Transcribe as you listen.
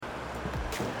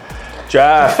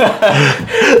Jeff.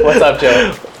 What's up,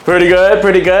 Joe? Pretty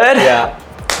good. Yeah.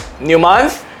 New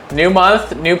month. New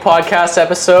podcast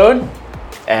episode.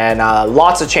 And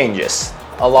lots of changes.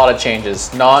 A lot of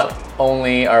changes. Not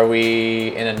only are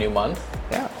we in a new month,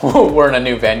 Yeah. we're in a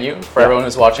new venue. For everyone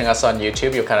who's watching us on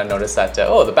YouTube, you'll kind of notice that,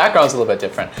 the background's a little bit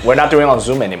different. We're not doing it on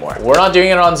Zoom anymore. We're not doing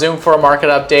it on Zoom for a market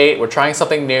update. We're trying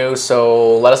something new,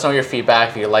 so let us know your feedback.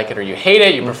 If you like it or you hate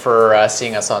it, you prefer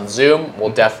seeing us on Zoom, we'll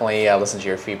definitely listen to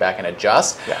your feedback and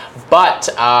adjust. Yeah. But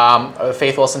the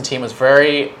Faith Wilson team was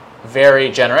very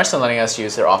generous in letting us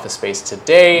use their office space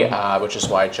today, which is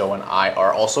why Joe and I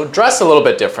are also dressed a little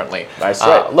bit differently. That's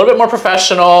right. A little bit more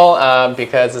professional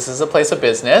because this is a place of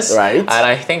business. Right. And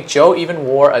I think Joe even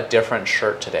wore a different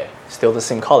shirt today. Still the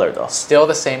same color though. Still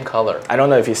the same color. I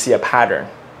don't know if you see a pattern.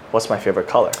 What's my favorite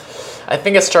color? I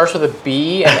think it starts with a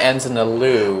B and ends in a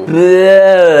Lou.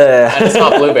 Yeah. And it's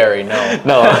not blueberry, no.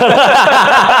 No.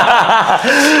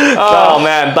 Oh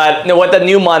man, but with the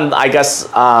new month, I guess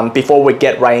before we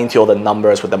get right into all the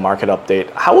numbers with the market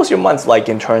update, how was your month like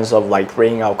in terms of like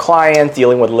bringing out clients,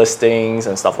 dealing with listings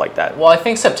and stuff like that? Well, I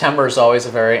think September is always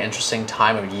a very interesting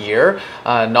time of year.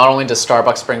 Not only does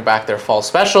Starbucks bring back their fall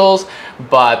specials,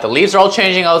 but the leaves are all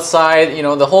changing outside. You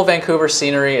know, the whole Vancouver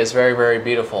scenery is very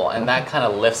beautiful, and that kind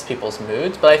of lifts people's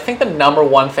moods. But I think the number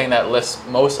one thing that lifts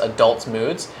most adults'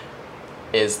 moods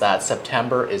is that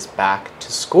September is back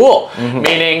to school.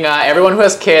 Meaning everyone who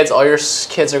has kids, all your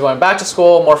kids are going back to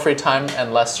school, more free time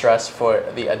and less stress for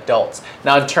the adults.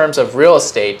 Now in terms of real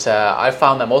estate, I've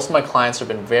found that most of my clients have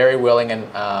been very willing and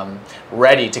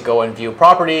ready to go and view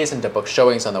properties and to book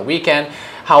showings on the weekend.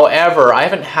 However, I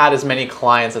haven't had as many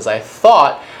clients as I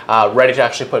thought ready to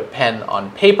actually put pen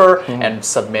on paper and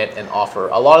submit an offer.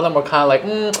 A lot of them were kind of like,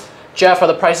 Jeff,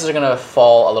 the prices are going to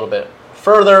fall a little bit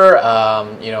further.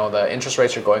 The interest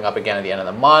rates are going up again at the end of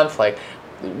the month. Like,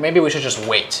 maybe we should just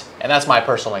wait. And that's my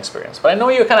personal experience. But I know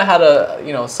you kind of had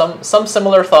some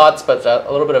similar thoughts, but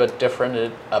a little bit of a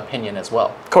different opinion as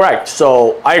well. Correct.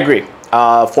 So I agree.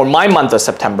 For my month of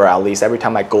September, at least, every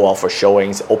time I go out for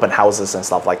showings, open houses and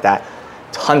stuff like that,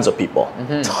 tons of people.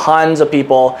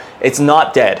 It's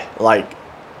not dead. Like,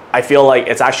 I feel like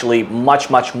it's actually much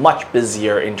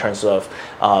busier in terms of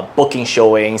booking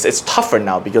showings. It's tougher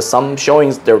now because some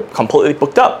showings, they're completely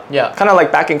booked up. Yeah. Kind of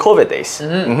like back in COVID days.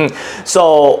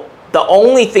 So the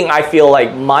only thing I feel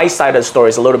like my side of the story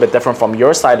is a little bit different from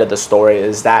your side of the story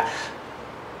is that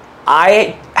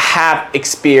I have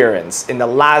experienced in the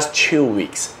last 2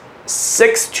 weeks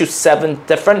 6 to 7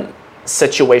 different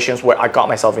situations where I got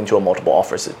myself into a multiple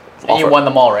offers. And you won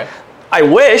them all, right? I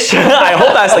wish. I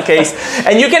hope that's the case.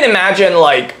 And you can imagine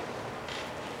like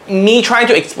me trying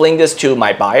to explain this to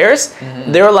my buyers.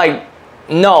 They're like,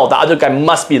 no, the other guy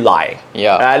must be lying.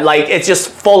 Yeah. Like it's just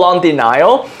full on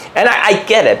denial. And I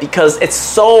get it because it's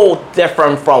so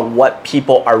different from what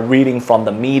people are reading from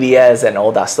the medias and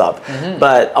all that stuff.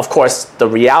 But of course, the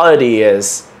reality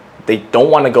is they don't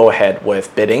want to go ahead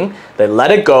with bidding. They let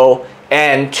it go.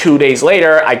 And 2 days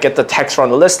later, I get the text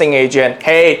from the listing agent,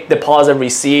 hey, deposit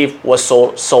received was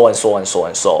so.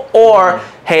 Or,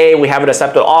 hey, we have an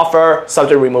accepted offer,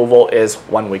 subject removal is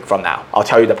 1 week from now. I'll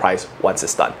tell you the price once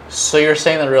it's done. So you're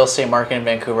saying the real estate market in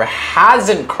Vancouver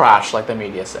hasn't crashed like the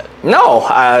media said? No,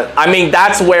 I mean,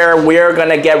 that's where we're going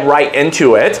to get right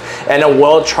into it. And then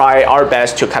we'll try our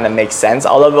best to kind of make sense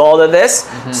out of all of this.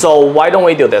 So why don't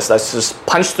we do this? Let's just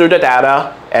punch through the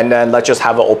data and then let's just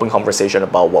have an open conversation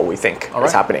about what we think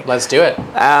is happening. Let's do it.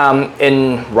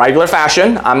 In regular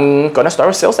fashion, I'm going to start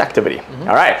with sales activity.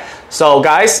 All right. So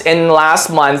guys, in last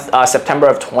month, September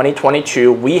of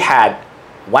 2022, we had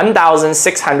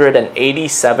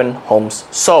 1,687 homes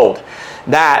sold.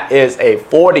 That is a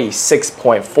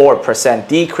 46.4%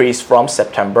 decrease from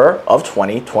September of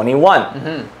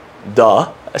 2021.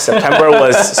 September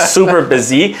was super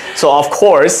busy. So of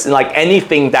course, like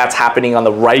anything that's happening on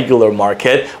the regular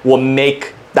market will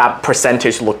make that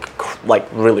percentage look like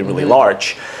really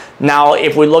large. Now,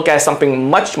 if we look at something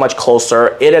much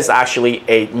closer, it is actually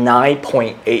a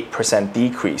 9.8%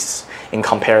 decrease in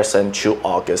comparison to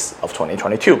August of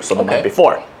 2022, so the month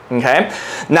before. Okay.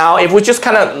 Now, if we just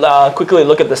kind of quickly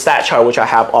look at the stat chart, which I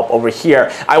have up over here,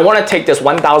 I want to take this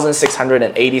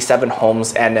 1,687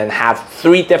 homes and then have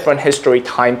 3 different history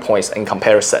time points in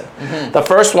comparison. The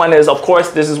first one is, of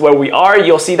course, this is where we are.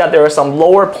 You'll see that there are some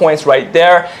lower points right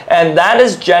there, and that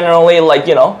is generally like,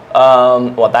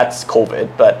 well, that's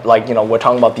COVID, but like, we're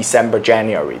talking about December,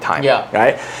 January time,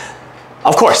 right?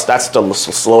 Of course, that's the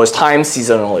slowest time,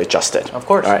 seasonally adjusted. Of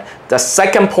course. All right. The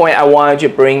second point I wanted to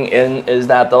bring in is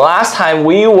that the last time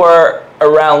we were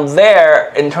around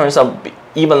there in terms of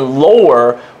even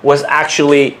lower was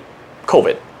actually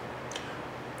COVID.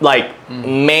 like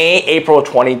May, April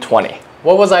 2020.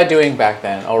 What was I doing back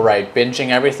then? Oh, right. Binging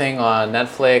everything on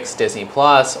Netflix, Disney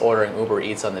Plus, ordering Uber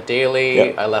Eats on the daily.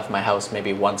 Yep. I left my house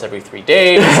maybe once every 3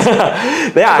 days.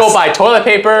 Yeah. Go buy toilet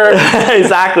paper.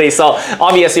 Exactly. So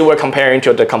obviously we're comparing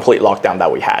to the complete lockdown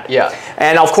that we had. Yeah.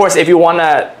 And of course, if you want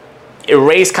to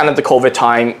erase kind of the COVID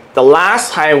time, the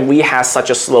last time we had such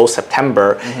a slow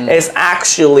September is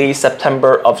actually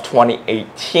September of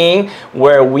 2018,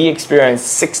 where we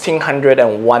experienced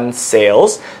 1,601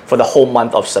 sales for the whole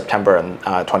month of September in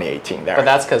 2018 there. But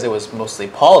that's because it was mostly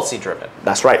policy driven.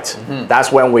 That's right.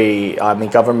 That's when the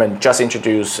government just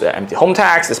introduced the empty home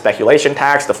tax, the speculation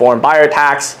tax, the foreign buyer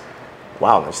tax.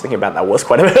 Wow, I was thinking about that was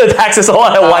quite a bit of taxes all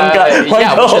at one go.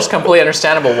 Yeah, which is completely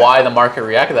understandable why the market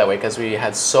reacted that way, because we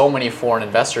had so many foreign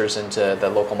investors into the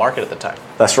local market at the time.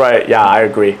 That's right. Yeah, I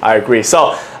agree.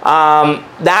 So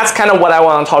that's kind of what I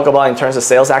want to talk about in terms of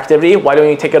sales activity. Why don't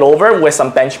you take it over with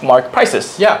some benchmark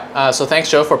prices? Yeah, so thanks,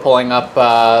 Joe, for pulling up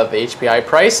the HPI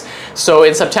price. So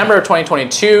in September of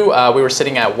 2022, we were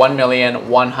sitting at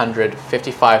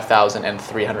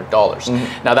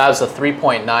 $1,155,300. Now that was a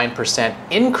 3.9%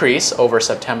 increase over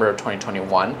September of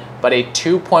 2021, but a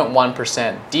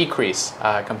 2.1% decrease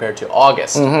compared to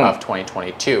August of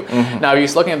 2022. Now, you're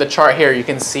looking at the chart here, you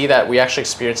can see that we actually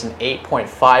experienced an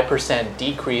 8.5%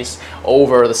 decrease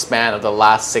over the span of the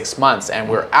last 6 months, and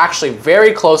we're actually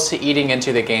very close to eating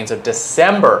into the gains of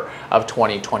December of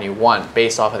 2021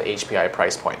 based off of the HPI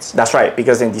price points. That's right,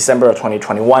 because in December of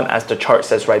 2021, as the chart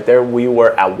says right there, we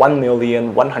were at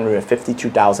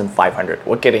 1,152,500.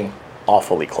 We're getting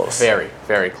awfully close. Very,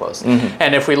 very close.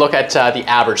 And if we look at the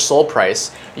average sold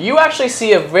price, you actually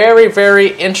see a very, very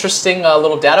interesting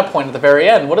little data point at the very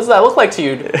end. What does that look like to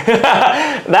you?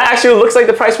 That actually looks like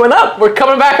the price went up. We're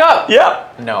coming back up. Yeah.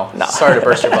 No, sorry to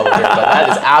burst your bubble here, but that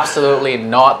is absolutely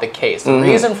not the case. The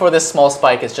reason for this small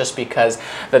spike is just because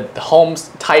the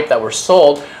homes type that were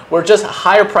sold were just a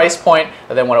higher price point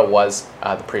than what it was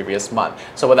the previous month.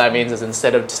 So what that means is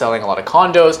instead of selling a lot of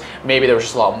condos, maybe there was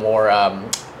just a lot more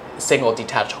single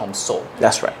detached homes sold.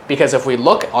 That's right. Because if we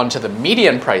look onto the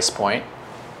median price point,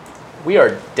 we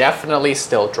are definitely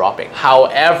still dropping.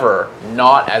 However,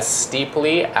 not as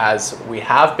steeply as we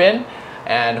have been.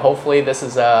 And hopefully this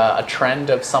is a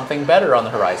trend of something better on the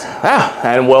horizon. Yeah,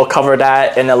 and we'll cover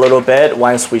that in a little bit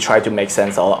once we try to make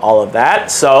sense of all of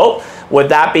that. So with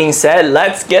that being said,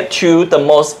 let's get to the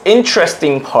most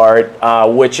interesting part,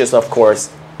 which is of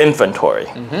course inventory.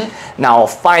 Now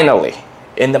finally,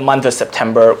 in the month of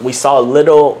September, we saw a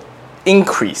little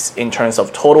increase in terms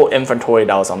of total inventory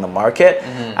that was on the market.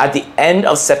 At the end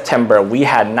of September, we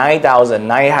had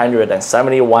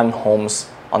 9,971 homes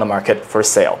on the market for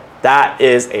sale. That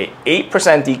is a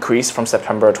 8% decrease from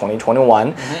September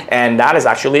 2021, and that is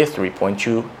actually a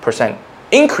 3.2%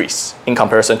 increase in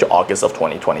comparison to August of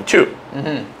 2022.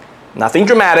 Nothing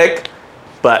dramatic,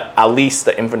 but at least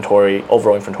the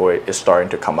overall inventory is starting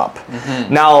to come up.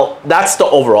 Now, that's the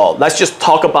overall. Let's just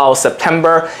talk about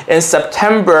September. In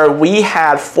September, we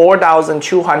had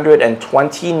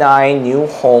 4,229 new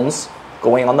homes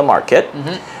going on the market.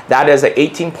 That is an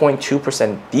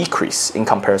 18.2% decrease in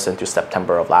comparison to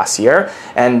September of last year.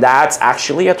 And that's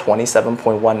actually a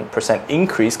 27.1%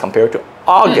 increase compared to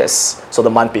August, so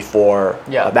the month before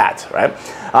that, right?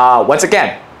 Once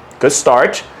again, good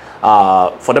start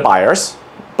for the buyers.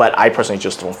 But I personally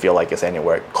just don't feel like it's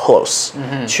anywhere close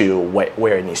to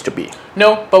where it needs to be.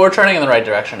 No, but we're turning in the right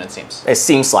direction, it seems. It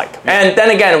seems like. And then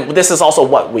again, this is also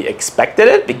what we expected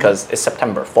it because it's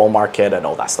September, fall market and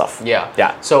all that stuff.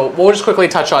 Yeah. So we'll just quickly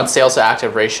touch on sales to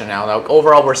active ratio now.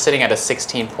 Overall, we're sitting at a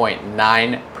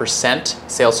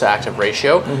 16.9% sales to active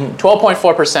ratio,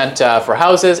 12.4% for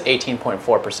houses, 18.4%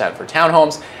 for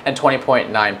townhomes, and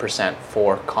 20.9%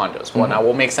 for condos. Well, now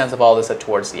we'll make sense of all this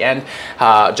towards the end.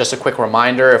 Just a quick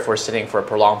reminder, if we're sitting for a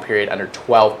prolonged period under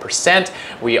 12%,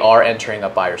 we are entering a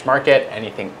buyer's market.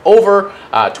 Anything over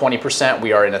 20%,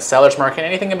 we are in a seller's market.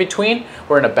 Anything in between,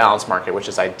 we're in a balanced market, which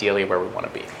is ideally where we want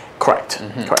to be. Correct.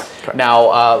 Correct.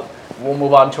 Now, we'll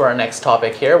move on to our next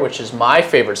topic here, which is my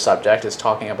favorite subject, is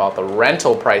talking about the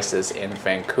rental prices in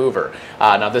Vancouver.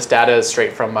 Now, this data is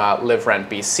straight from Live Rent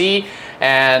BC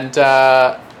and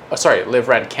Live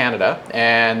Rent Canada,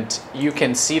 and you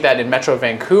can see that in Metro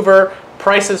Vancouver,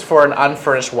 prices for an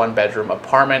unfurnished one-bedroom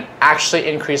apartment actually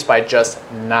increased by just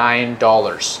 $9 to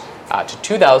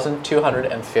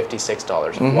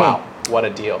 $2,256. Wow, what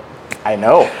a deal. I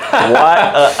know.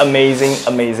 What an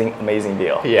amazing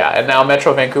deal. Yeah, and now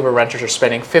Metro Vancouver renters are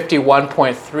spending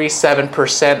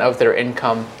 51.37% of their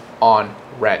income on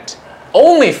rent.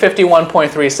 Only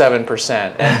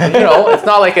 51.37%. And, it's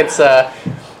not like it's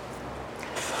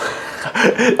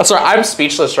I'm sorry, I'm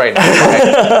speechless right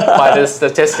now by this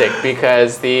statistic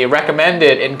because the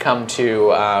recommended income to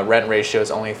rent ratio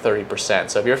is only 30%.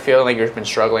 So if you're feeling like you've been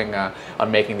struggling on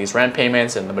making these rent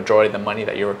payments and the majority of the money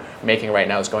that you're making right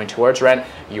now is going towards rent,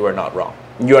 you are not wrong.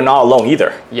 You're not alone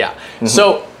either. Yeah.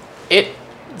 So it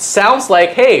sounds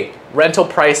like, hey, rental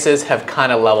prices have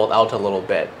kind of leveled out a little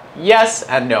bit. Yes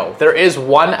and no. There is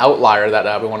one outlier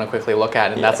that we want to quickly look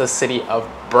at, and that's the city of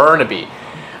Burnaby.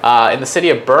 In the city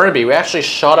of Burnaby, we actually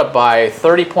shot up by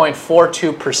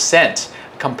 30.42%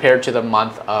 compared to the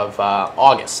month of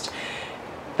August.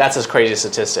 That's a crazy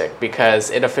statistic because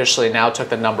it officially now took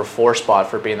the number 4 spot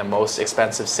for being the most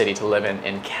expensive city to live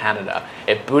in Canada.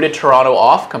 It booted Toronto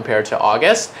off compared to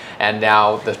August, and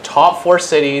now the top 4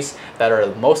 cities that are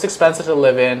the most expensive to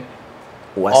live in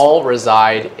all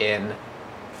reside in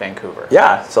Vancouver.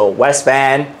 Yeah, so West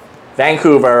Van,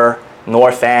 Vancouver,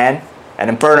 North Van, and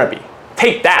then Burnaby.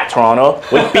 Take that, Toronto.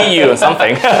 We beat you in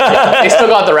something. Yeah, they still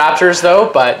got the Raptors though,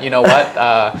 but you know what?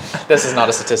 This is not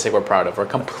a statistic we're proud of. We're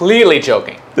completely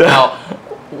joking. Now,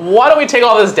 why don't we take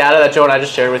all this data that Joe and I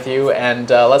just shared with you and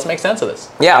let's make sense of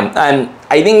this. Yeah, and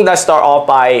I think let's start off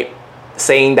by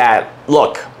saying that,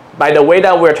 look, by the way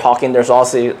that we're talking, there's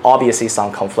also obviously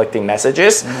some conflicting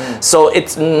messages. So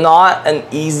it's not an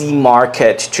easy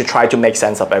market to try to make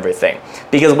sense of everything.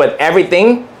 Because with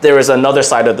everything, there is another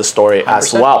side of the story 100%.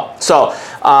 As well. So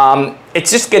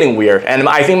it's just getting weird. And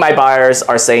I think my buyers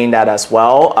are saying that as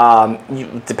well.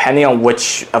 Depending on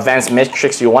which advanced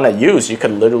metrics you want to use, you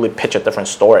could literally pitch a different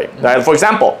story. Right? For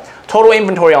example, total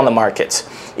inventory on the market.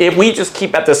 If we just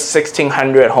keep at the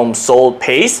 1,600 homes sold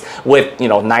pace with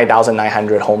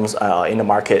 9,900 homes in the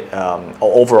market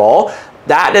overall,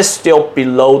 that is still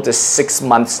below the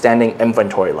 6-month standing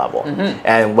inventory level.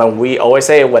 And when we always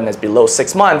say when it's below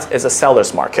 6 months, it's a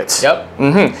seller's market.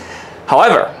 Yep.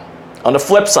 However, on the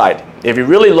flip side, if you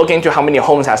really look into how many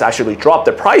homes has actually dropped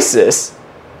the prices,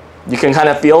 you can kind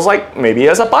of feel like maybe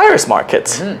it's a buyer's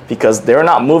market because they're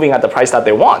not moving at the price that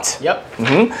they want. Yep.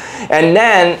 And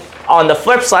then on the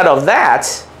flip side of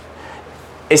that,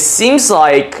 it seems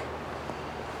like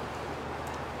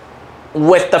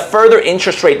with the further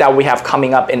interest rate that we have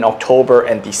coming up in October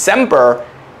and December,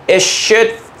 it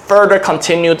should further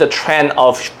continue the trend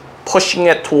of pushing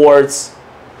it towards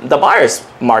the buyer's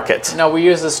market. Now, we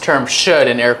use this term should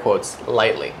in air quotes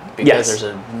lightly because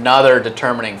there's another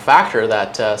determining factor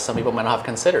that some people might not have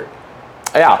considered.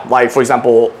 Yeah, like for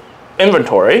example,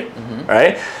 inventory,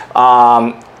 right?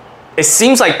 It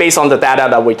seems like based on the data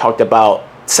that we talked about,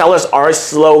 sellers are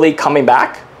slowly coming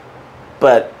back,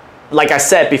 but like I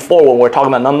said before, when we're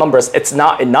talking about numbers, it's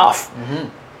not enough.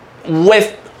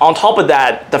 With on top of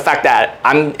that, the fact that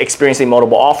I'm experiencing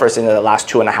multiple offers in the last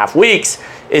 2.5 weeks,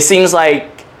 it seems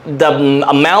like the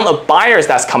amount of buyers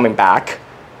that's coming back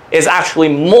is actually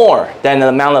more than the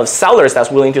amount of sellers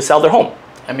that's willing to sell their home.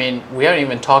 I mean, we haven't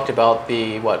even talked about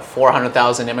the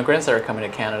 400,000 immigrants that are coming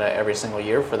to Canada every single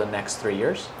year for the next 3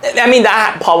 years. I mean,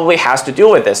 that probably has to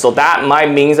do with this. So that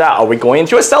might mean that are we going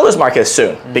into a seller's market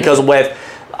soon? Because with,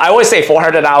 I always say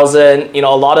 400,000, a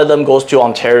lot of them goes to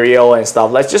Ontario and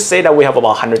stuff. Let's just say that we have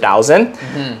about 100,000.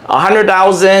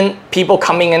 100,000 people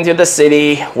coming into the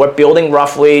city. We're building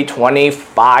roughly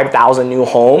 25,000 new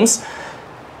homes.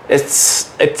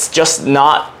 It's just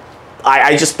not,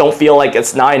 I just don't feel like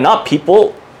it's not enough.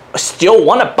 People still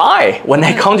want to buy when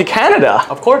they come to Canada.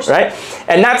 Of course. Right?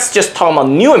 And that's just talking about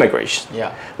new immigration.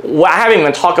 Yeah. I haven't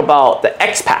even talked about the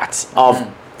expats of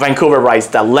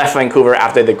Vancouverites that left Vancouver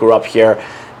after they grew up here.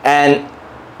 And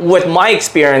with my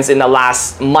experience in the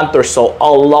last month or so,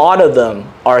 a lot of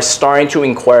them are starting to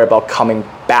inquire about coming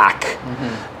back.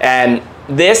 And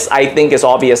this, I think, is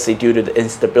obviously due to the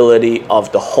instability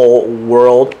of the whole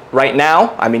world right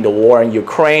now. I mean, the war in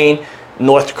Ukraine,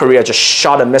 North Korea just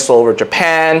shot a missile over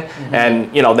Japan,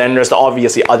 and then there's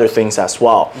obviously other things as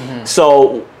well.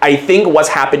 So I think what's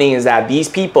happening is that these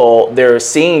people, they're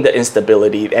seeing the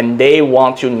instability and they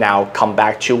want to now come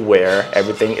back to where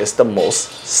everything is the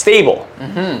most stable,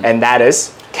 and that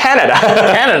is Canada.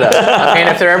 Canada. I mean,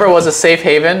 if there ever was a safe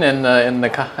haven in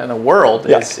the world,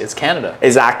 it's Canada.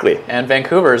 Exactly. And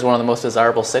Vancouver is one of the most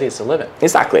desirable cities to live in.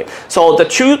 Exactly. So the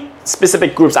two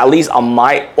specific groups, at least on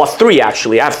three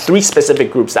actually. I have 3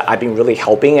 specific groups that I've been really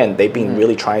helping and they've been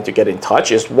really trying to get in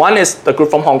touch. One is the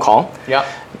group from Hong Kong. Yeah.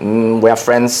 We have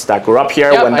friends that grew up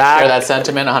here, went back. I share that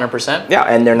sentiment 100%. Yeah,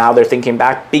 and they're thinking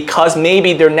back because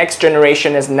maybe their next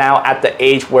generation is now at the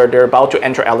age where they're about to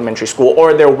enter elementary school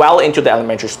or they're well into the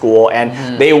elementary school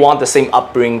and they want the same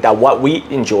upbringing that what we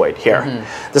enjoyed here.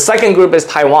 The second group is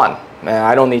Taiwan.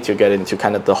 I don't need to get into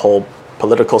kind of the whole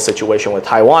political situation with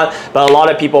Taiwan. But a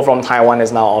lot of people from Taiwan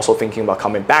is now also thinking about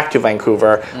coming back to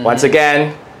Vancouver. Once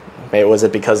again, maybe was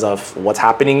it because of what's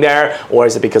happening there, or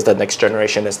is it because the next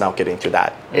generation is now getting to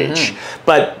that age?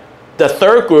 But the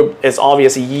third group is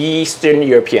obviously Eastern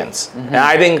Europeans. And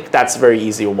I think that's very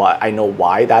easy. I know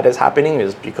why that is happening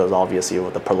is because obviously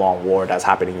with the prolonged war that's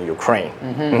happening in Ukraine.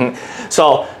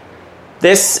 So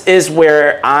this is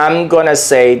where I'm going to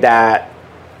say that,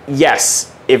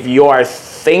 yes, if you are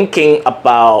thinking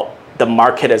about the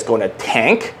market is going to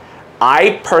tank,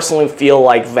 I personally feel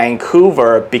like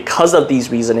Vancouver, because of these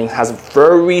reasonings, has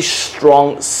very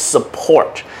strong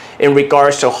support in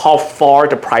regards to how far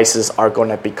the prices are going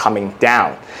to be coming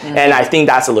down. And I think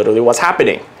that's literally what's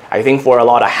happening. I think for a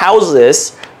lot of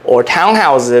houses or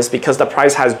townhouses, because the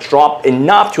price has dropped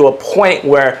enough to a point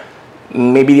where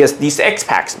maybe it's these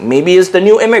expats, maybe it's the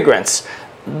new immigrants,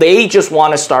 they just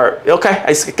want to start, okay,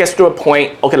 it gets to a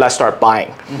point, okay, let's start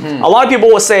buying. A lot of people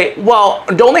will say, well,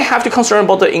 don't they have to concern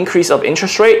about the increase of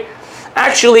interest rate?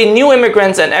 Actually, new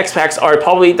immigrants and expats are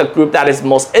probably the group that is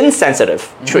most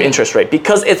insensitive to interest rate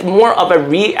because it's more of a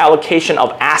reallocation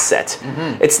of asset.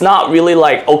 It's not really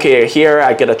like, okay, here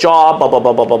I get a job, blah, blah,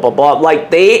 blah, blah, blah, blah, blah. Like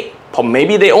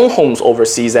maybe they own homes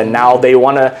overseas and now they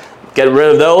want to get rid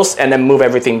of those and then move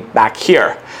everything back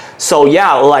here. So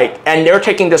yeah, and they're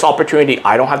taking this opportunity.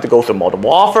 I don't have to go through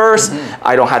multiple offers.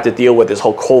 I don't have to deal with this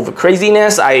whole COVID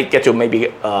craziness. I get to maybe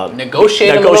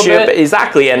negotiate a little bit.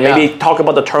 Exactly, and maybe talk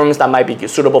about the terms that might be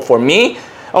suitable for me.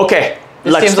 Okay,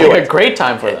 this seems like a great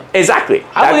time for them. Exactly.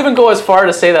 I would even go as far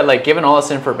to say that, like, given all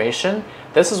this information,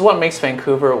 this is what makes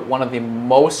Vancouver one of the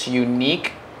most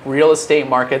unique real estate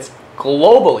markets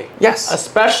globally. Yes.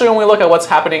 Especially when we look at what's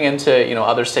happening into,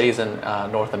 other cities in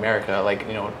North America,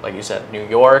 like you said, New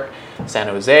York, San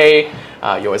Jose. You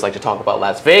always like to talk about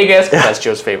Las Vegas because that's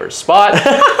Joe's favorite spot.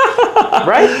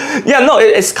 Right? Yeah, no,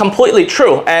 it's completely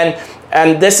true.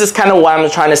 And this is kind of what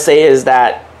I'm trying to say is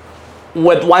that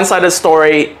with one side of the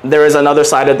story, there is another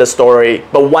side of the story.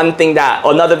 But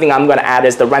another thing I'm going to add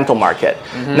is the rental market.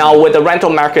 Now, with the rental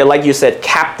market, like you said,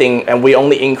 capting, and we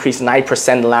only increased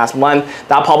 9% last month,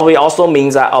 that probably also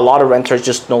means that a lot of renters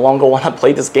just no longer want to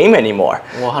play this game anymore.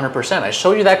 Well, 100%. I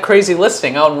showed you that crazy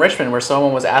listing out in Richmond where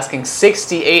someone was asking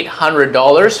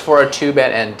 $6,800 for a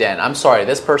 2-bed and den. I'm sorry,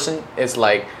 this person is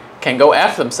like, can go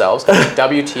F themselves.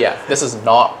 WTF. This is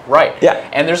not right. Yeah.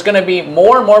 And there's going to be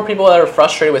more and more people that are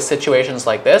frustrated with situations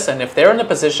like this. And if they're in a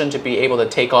position to be able to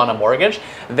take on a mortgage,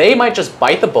 they might just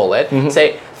bite the bullet,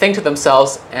 think to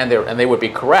themselves, and they would be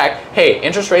correct, hey,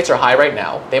 interest rates are high right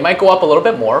now. They might go up a little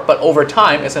bit more, but over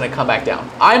time, it's going to come back down.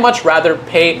 I much rather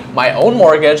pay my own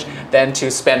mortgage than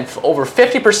to spend over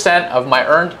 50% of my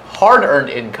hard-earned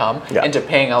income into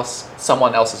paying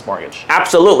someone else's mortgage.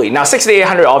 Absolutely. Now,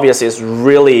 $6,800 obviously is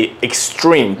really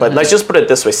extreme, but let's just put it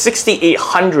this way.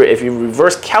 $6,800, if you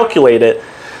reverse calculate it,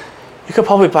 you could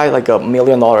probably buy like $1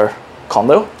 million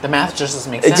condo. The math just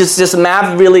doesn't make sense. It just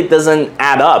math really doesn't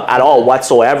add up at all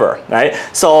whatsoever, right?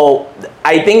 So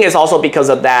I think it's also because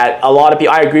of that. A lot of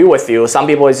people, I agree with you. Some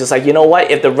people is just like, you know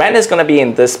what? If the rent is going to be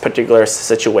in this particular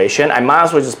situation, I might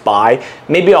as well just buy.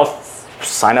 Maybe I'll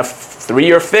sign a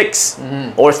 3-year fix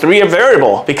or 3-year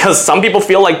variable, because some people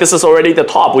feel like this is already the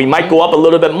top. We might go up a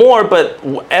little bit more, but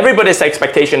everybody's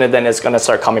expectation is then it's going to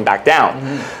start coming back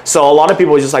down. So a lot of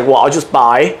people are just like, well, I'll just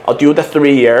buy, I'll do the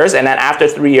 3 years, and then after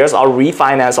 3 years, I'll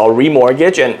refinance, I'll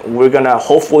remortgage, and we're going to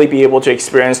hopefully be able to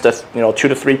experience the 2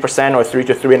 to 3% or 3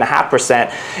 to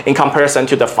 3.5% in comparison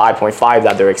to the 5.5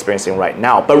 that they're experiencing right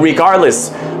now. But regardless,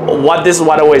 this is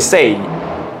what I always say.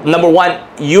 Number one,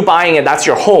 you buying it, that's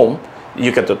your home.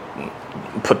 You get to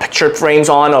put picture frames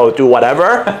on or do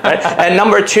whatever, right? And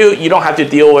number two, you don't have to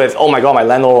deal with, oh my God, my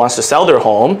landlord wants to sell their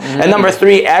home. And number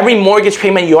three, every mortgage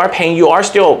payment you are paying, you are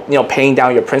still paying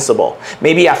down your principal.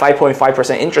 Maybe at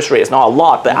 5.5% interest rate, it's not a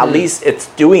lot, but at least it's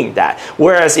doing that.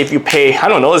 Whereas if you pay, I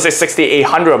don't know, let's say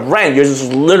 $6,800 of rent, you're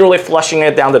just literally flushing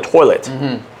it down the toilet.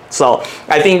 So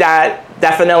I think that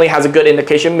definitely has a good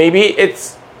indication. Maybe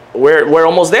we're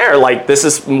almost there. Like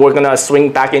we're gonna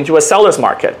swing back into a seller's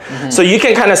market. So you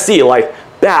can kind of see like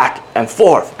back and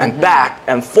forth and back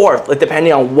and forth, like,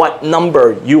 depending on what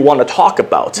number you want to talk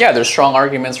about. Yeah, there's strong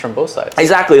arguments from both sides.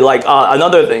 Exactly. Like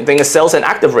another thing is sales and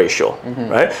active ratio,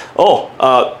 right?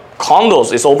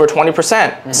 Condos is over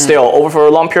 20% still over for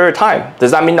a long period of time.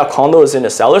 Does that mean that condo is in the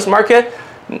seller's market?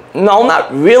 No,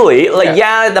 not really.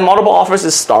 The multiple offers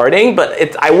is starting,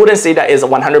 but I wouldn't say that is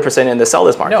 100% in the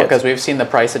seller's market. No, because we've seen the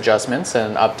price adjustments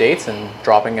and updates and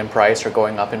dropping in price or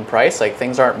going up in price. Like,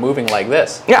 things aren't moving like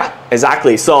this. Yeah,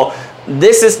 exactly. So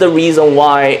this is the reason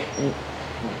why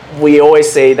we always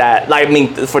say that, like, I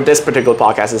mean, for this particular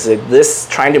podcast, is that this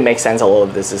trying to make sense of all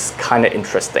of this is kind of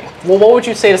interesting. Well, what would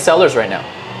you say to sellers right now?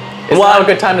 Is now a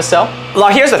good time to sell? Well,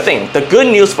 here's the thing. The good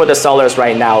news for the sellers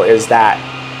right now is that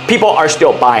people are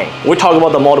still buying. We talk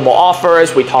about the multiple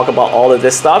offers. We talk about all of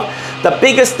this stuff. The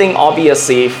biggest thing,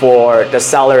 obviously, for the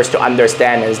sellers to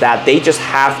understand is that they just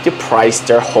have to price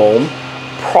their home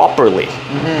properly.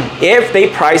 If they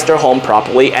price their home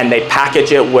properly and they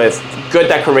package it with good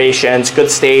decorations,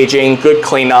 good staging, good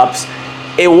cleanups,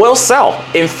 it will sell.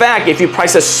 In fact, if you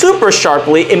price it super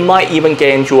sharply, it might even get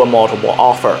into a multiple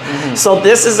offer. So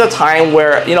this is a time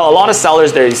where, a lot of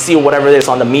sellers, they see whatever it is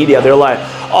on the media, they're like,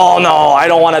 oh no, I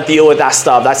don't want to deal with that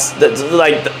stuff. That's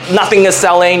like, nothing is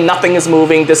selling, nothing is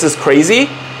moving, this is crazy.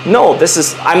 No,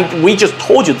 we just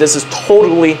told you this is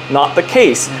totally not the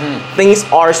case. Things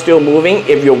are still moving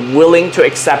if you're willing to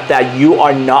accept that you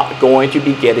are not going to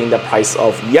be getting the price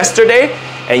of yesterday,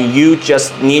 and you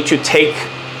just need to take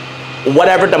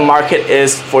whatever the market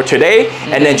is for today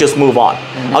and then just move on.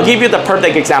 I'll give you the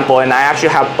perfect example, and I actually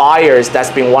have buyers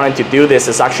that's been wanting to do this,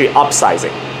 is actually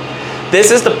upsizing. This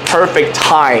is the perfect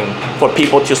time for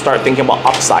people to start thinking about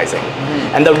upsizing.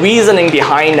 And the reasoning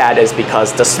behind that is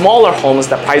because the smaller homes,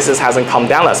 the prices hasn't come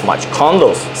down as much.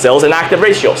 Condos, sales and active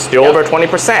ratio, still over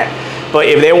 20%. But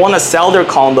if they want to sell their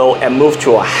condo and move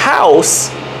to a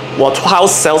house, well,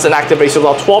 house sales and active ratio is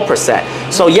about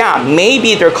 12%. So yeah,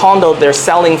 maybe their condo, they're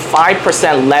selling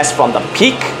 5% less from the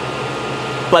peak,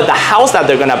 but the house that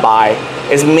they're gonna buy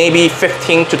is maybe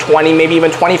 15 to 20, maybe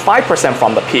even 25%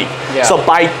 from the peak. Yeah. So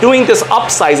by doing this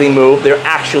upsizing move, they're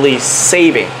actually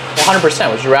saving.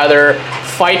 100%. Would you rather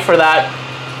fight for that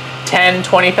 $10,000,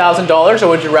 $20,000, or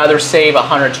would you rather save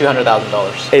 $100,000,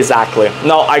 $200,000? Exactly.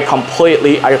 No, I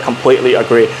completely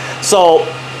agree. So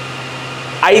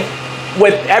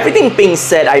with everything being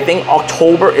said, I think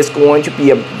October is going to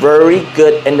be a very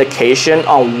good indication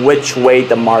on which way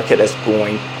the market is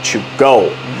going to go.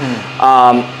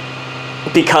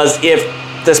 Because if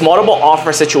this multiple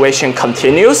offer situation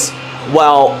continues,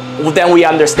 well, then we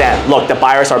understand, look, the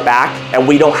buyers are back and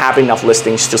we don't have enough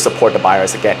listings to support the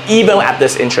buyers again, even at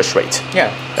this interest rate.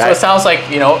 Yeah, right? So it sounds like,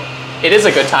 it is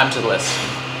a good time to list.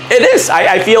 It is.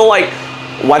 I feel like,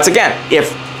 once again,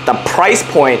 if the price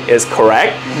point is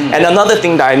correct. And another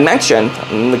thing that I mentioned,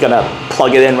 I'm gonna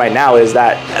plug it in right now, is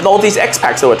that all these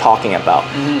expats that we're talking about.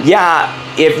 Yeah,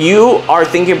 if you are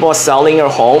thinking about selling your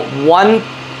home, one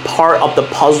part of the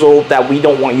puzzle that we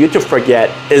don't want you to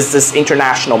forget is this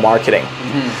international marketing.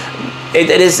 It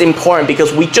is important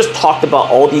because we just talked about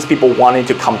all these people wanting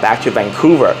to come back to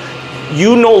Vancouver.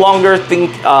 You no longer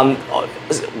think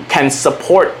can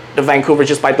support the Vancouver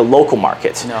just by the local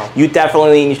market. No. You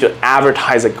definitely need to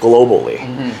advertise it globally.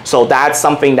 So that's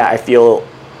something that I feel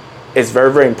is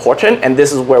very, very important. And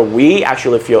this is where we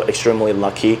actually feel extremely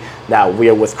lucky that we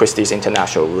are with Christie's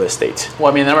International Real Estate.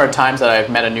 Well, I mean, there are times that I've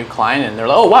met a new client and they're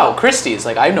like, oh, wow, Christie's.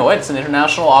 Like, I know it. It's an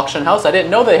international auction house. I didn't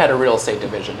know they had a real estate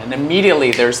division. And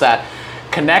immediately there's that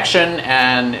connection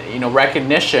and,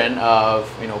 recognition of,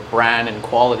 brand and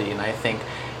quality. And I think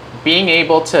being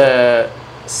able to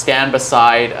stand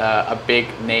beside a big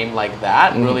name like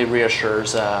that really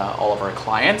reassures all of our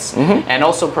clients and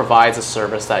also provides a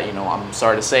service that, I'm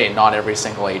sorry to say, not every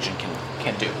single agent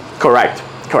can do. Correct.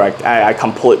 I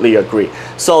completely agree.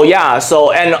 So yeah,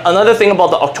 and another thing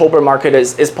about the October market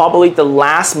is probably the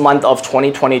last month of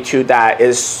 2022 that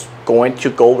is going to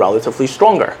go relatively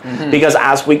stronger because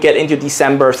as we get into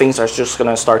December, things are just going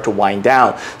to start to wind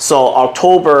down. So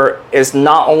October is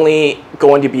not only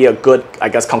going to be a good,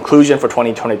 conclusion for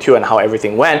 2022 and how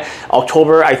everything went.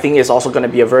 October, I think, is also going to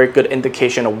be a very good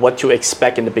indication of what to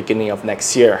expect in the beginning of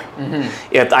next year.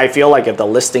 I feel like if the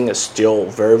listing is still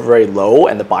very, very low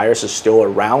and the buyers are still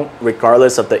around,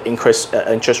 regardless of the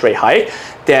interest rate hike,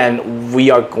 then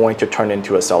we are going to turn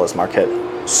into a seller's market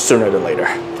sooner than later.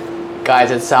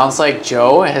 Guys, it sounds like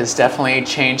Joe has definitely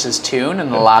changed his tune in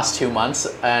the last 2 months,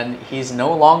 and he's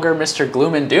no longer Mr.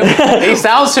 Gloom and Doom. He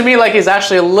sounds to me like he's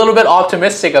actually a little bit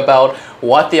optimistic about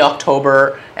what the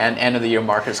October and end of the year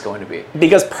market is going to be.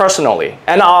 Because personally,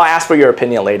 and I'll ask for your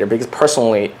opinion later, because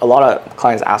personally, a lot of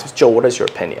clients ask me, Joe, what is your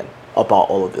opinion about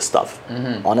all of this stuff?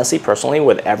 Honestly, personally,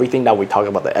 with everything that we talk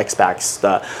about, the expats,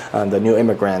 the new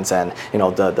immigrants, and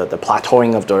the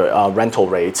plateauing of the rental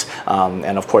rates,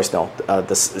 and of course,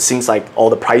 it seems like all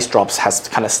the price drops has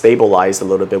kind of stabilized a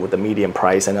little bit with the median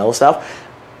price and all stuff.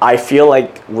 I feel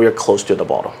like we're close to the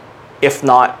bottom, if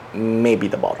not maybe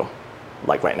the bottom,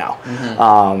 like right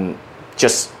now.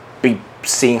 Just be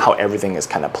seeing how everything is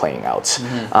kind of playing out.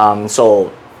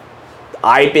 So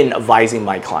I've been advising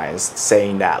my clients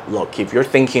saying that, look, if you're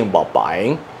thinking about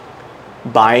buying,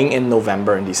 buying in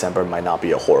November and December might not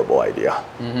be a horrible idea.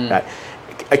 Right?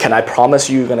 Can I promise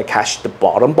you you're going to catch the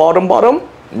bottom?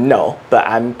 No, but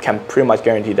I can pretty much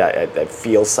guarantee that it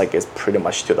feels like it's pretty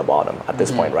much to the bottom at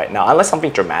this point right now, unless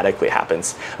something dramatically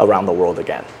happens around the world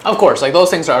again. Of course, like those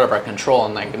things are out of our control,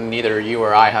 and like neither you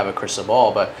or I have a crystal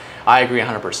ball, but I agree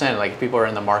 100%. Like if people are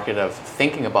in the market of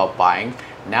thinking about buying,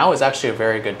 now is actually a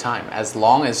very good time. As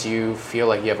long as you feel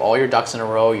like you have all your ducks in a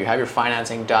row, you have your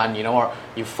financing done,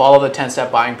 you follow the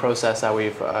 10-step buying process that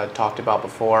we've talked about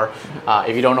before.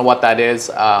 If you don't know what that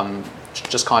is,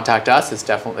 just contact us.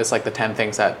 It's like the 10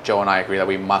 things that Joe and I agree that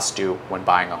we must do when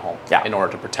buying a home in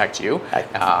order to protect you,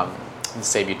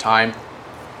 save you time,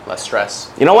 less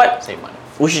stress. You know what? Save money.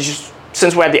 We should just,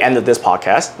 since we're at the end of this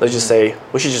podcast, let's just say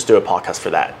we should just do a podcast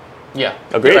for that. Yeah.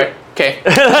 Agreed? Right. Okay.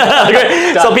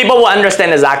 So people will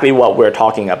understand exactly what we're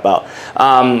talking about.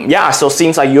 So it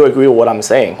seems like you agree with what I'm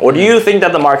saying. Or do you think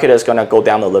that the market is going to go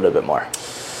down a little bit more?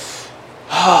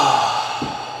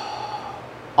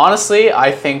 Honestly,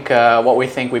 I think what we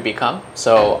think we become.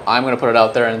 So I'm going to put it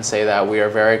out there and say that we are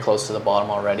very close to the bottom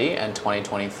already, and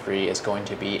 2023 is going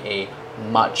to be a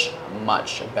much,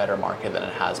 much better market than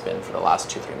it has been for the last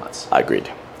 2-3 months.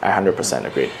 Agreed. I 100%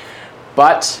 agreed.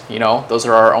 But, those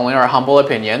are only our humble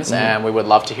opinions, and we would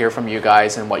love to hear from you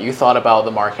guys and what you thought about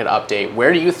the market update.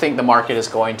 Where do you think the market is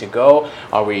going to go?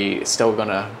 Are we still going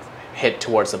to hit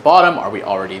towards the bottom? Are we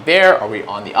already there? Are we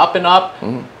on the up and up?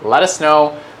 Let us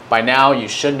know. By now, you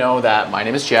should know that my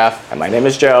name is Jeff. And my name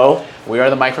is Joe. We are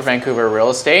the Mike for Vancouver Real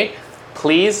Estate.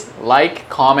 Please like,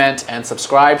 comment, and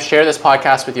subscribe. Share this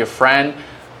podcast with your friend,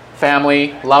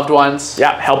 family, loved ones.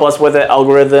 Yeah, help us with the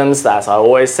algorithms, as I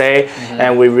always say.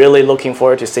 And we're really looking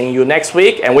forward to seeing you next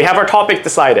week. And we have our topic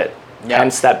decided.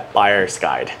 10-step buyer's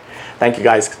guide. Thank you,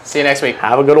 guys. See you next week.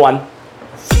 Have a good one.